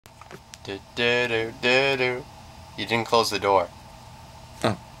Do, do, do, do, do. You didn't close the door.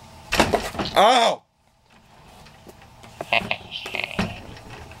 Oh. Oh!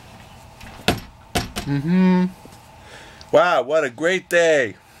 Wow, what a great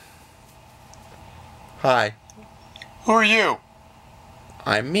day. Hi, Who are you?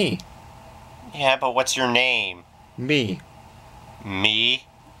 I'm Meee. Yeah, but what's your name? Meee. Me?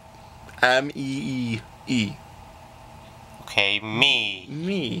 M-E-E-E. Okay, me.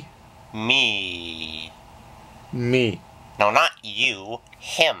 Meee. Me. Me. No, not you.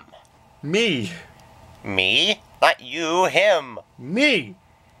 Him. Me. Me? Not you. Him. Me.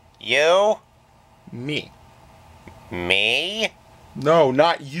 You? Me. Me? No,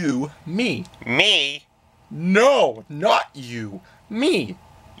 not you. Me. Me? No, not you. Me.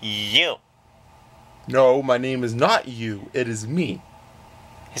 You. No, my name is not you. It is me.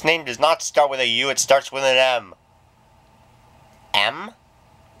 His name does not start with a U, it starts with an M. M?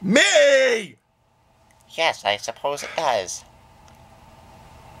 Me! Yes, I suppose it does.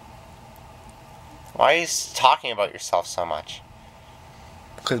 Why are you talking about yourself so much?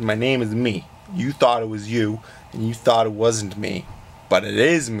 Because my name is me. You thought it was you, and you thought it wasn't me. But it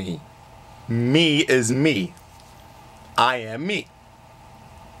is me. Me is me. I am me.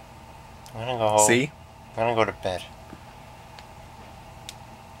 I'm gonna go home. See? I'm gonna go to bed.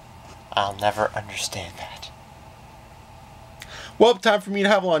 I'll never understand that. Well, time for me to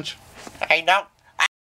have lunch. I know.